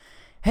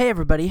Hey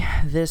everybody,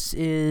 this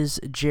is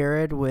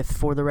Jared with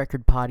For the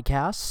Record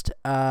Podcast.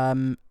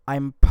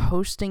 I'm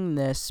posting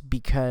this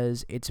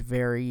because it's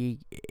very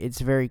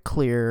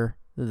clear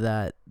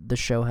that the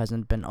show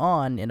hasn't been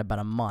on in about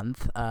a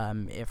month.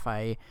 If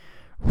I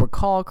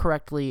recall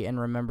correctly and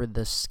remember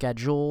the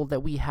schedule that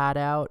we had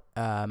out,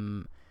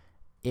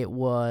 it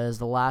was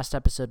the last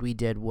episode we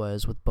did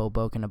was with Bo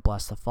Boken of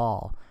Bless the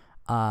Fall.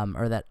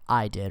 Or that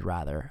I did,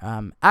 rather.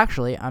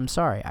 Actually, I'm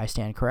sorry, I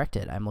stand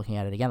corrected. I'm looking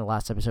at it again. The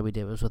last episode we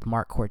did was with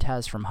Mark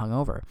Cortez from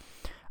Hungover.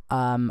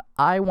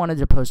 I wanted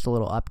to post a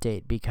little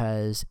update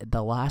because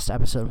the last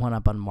episode went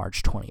up on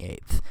March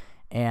 28th,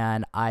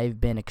 and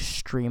I've been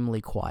extremely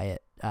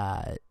quiet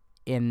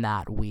in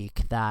that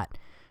week. That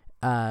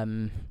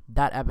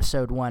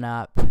episode went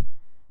up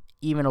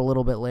even a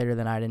little bit later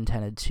than I'd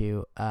intended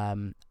to.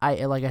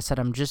 Like I said,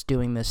 I'm just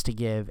doing this to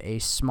give a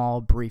small,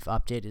 brief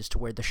update as to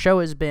where the show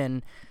has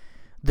been.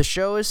 The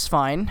show is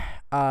fine.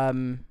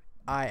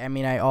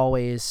 I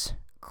always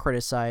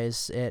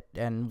criticize it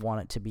and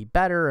want it to be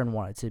better and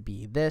want it to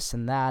be this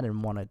and that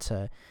and want it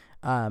to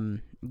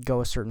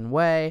go a certain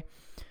way.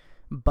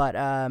 But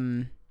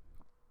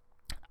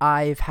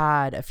I've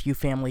had a few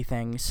family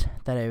things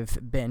that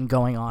have been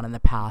going on in the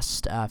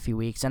past few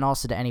weeks, and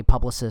also to any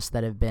publicists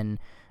that have been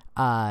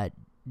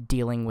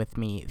dealing with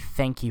me,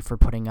 thank you for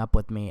putting up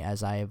with me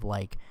as I've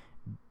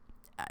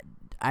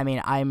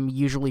I'm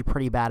usually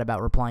pretty bad about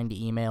replying to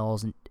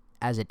emails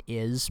as it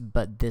is,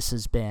 but this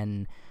has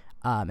been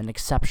an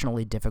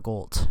exceptionally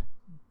difficult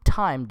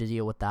time to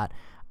deal with that.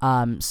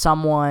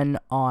 Someone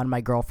on my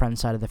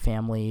girlfriend's side of the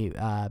family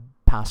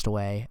passed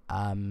away.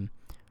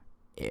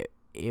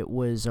 It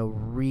was a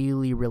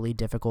really, really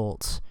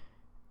difficult,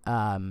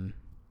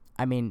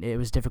 it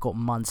was difficult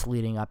months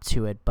leading up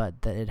to it,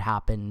 but that it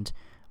happened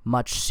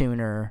much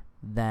sooner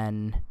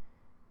than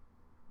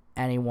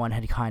anyone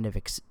had kind of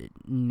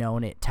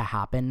known it to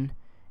happen,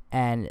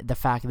 and the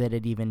fact that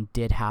it even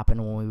did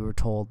happen when we were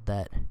told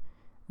that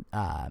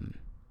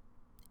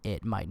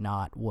it might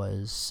not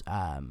was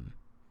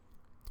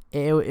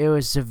it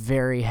was a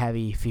very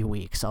heavy few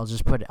weeks. I'll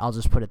just put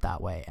it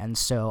that way. And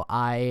so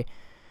I,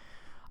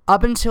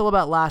 up until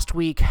about last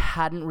week,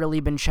 hadn't really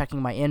been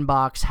checking my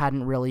inbox,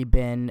 hadn't really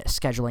been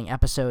scheduling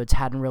episodes,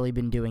 hadn't really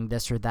been doing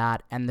this or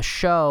that, and the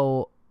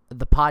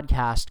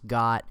podcast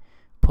got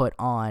put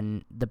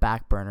on the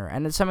back burner,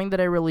 and it's something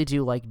that I really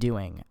do like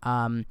doing.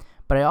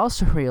 But I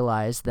also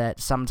realized that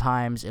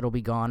sometimes it'll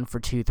be gone for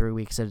 2-3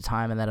 weeks at a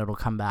time, and then it'll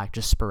come back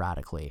just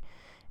sporadically.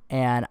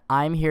 And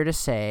I'm here to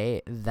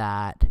say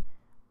that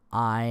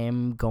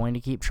I'm going to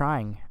keep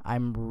trying.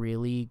 I'm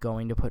really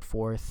going to put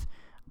forth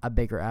a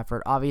bigger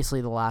effort. Obviously,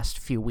 the last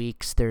few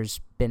weeks,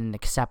 there's been an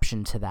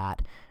exception to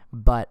that,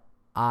 but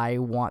I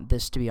want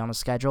this to be on a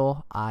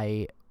schedule.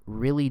 I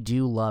really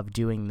do love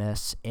doing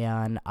this,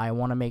 and I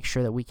want to make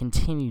sure that we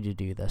continue to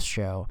do this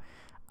show,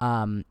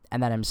 and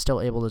that I'm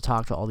still able to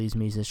talk to all these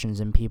musicians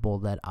and people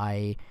that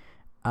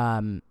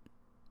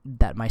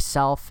that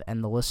myself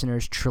and the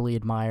listeners truly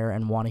admire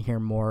and want to hear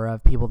more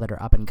of, people that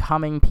are up and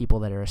coming, people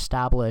that are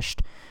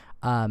established,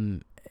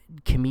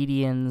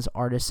 comedians,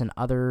 artists in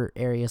other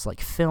areas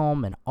like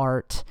film and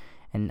art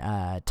and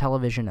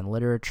television and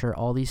literature,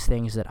 all these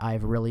things that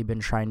I've really been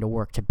trying to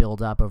work to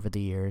build up over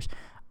the years.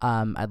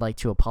 I'd like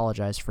to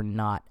apologize for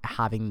not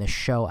having this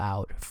show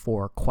out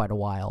for quite a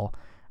while.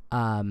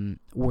 We're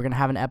going to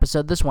have an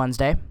episode this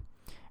Wednesday,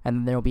 and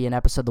then there will be an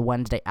episode the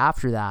Wednesday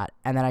after that,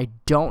 and then I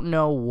don't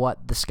know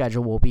what the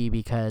schedule will be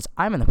because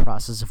I'm in the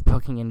process of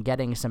booking and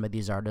getting some of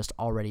these artists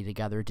already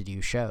together to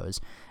do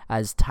shows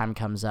as time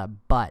comes up,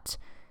 but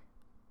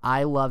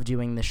I love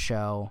doing this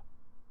show.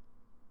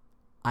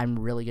 I'm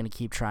really going to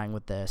keep trying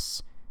with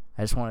this.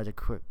 I just wanted to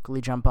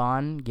quickly jump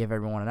on, give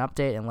everyone an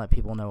update, and let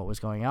people know what was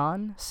going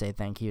on. Say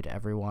thank you to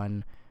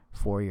everyone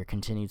for your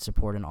continued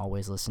support and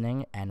always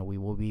listening, and we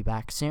will be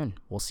back soon.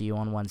 We'll see you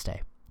on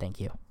Wednesday.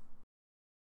 Thank you.